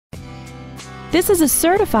This is a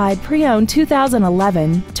certified pre-owned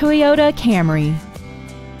 2011 Toyota Camry.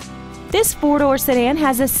 This four-door sedan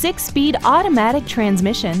has a 6-speed automatic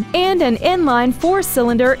transmission and an inline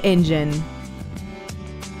 4-cylinder engine.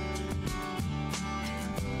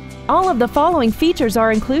 All of the following features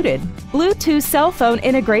are included: Bluetooth cell phone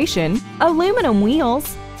integration, aluminum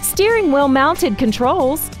wheels, steering wheel mounted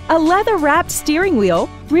controls, a leather-wrapped steering wheel,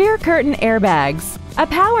 rear curtain airbags, a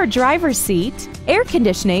power driver's seat, air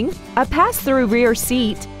conditioning, a pass-through rear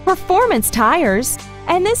seat, performance tires,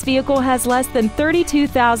 and this vehicle has less than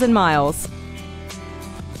 32,000 miles.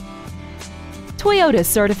 Toyota's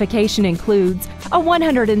certification includes a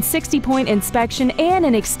 160-point inspection and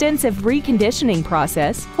an extensive reconditioning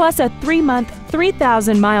process, plus a 3-month,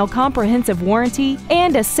 3,000-mile comprehensive warranty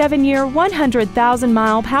and a 7-year,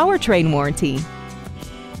 100,000-mile powertrain warranty.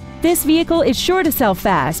 This vehicle is sure to sell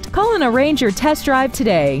fast. Call and arrange your test drive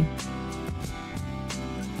today.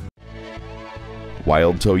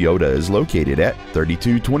 Wild Toyota is located at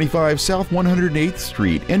 3225 South 108th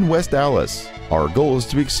Street in West Dallas. Our goal is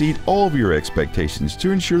to exceed all of your expectations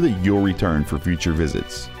to ensure that you'll return for future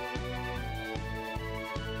visits.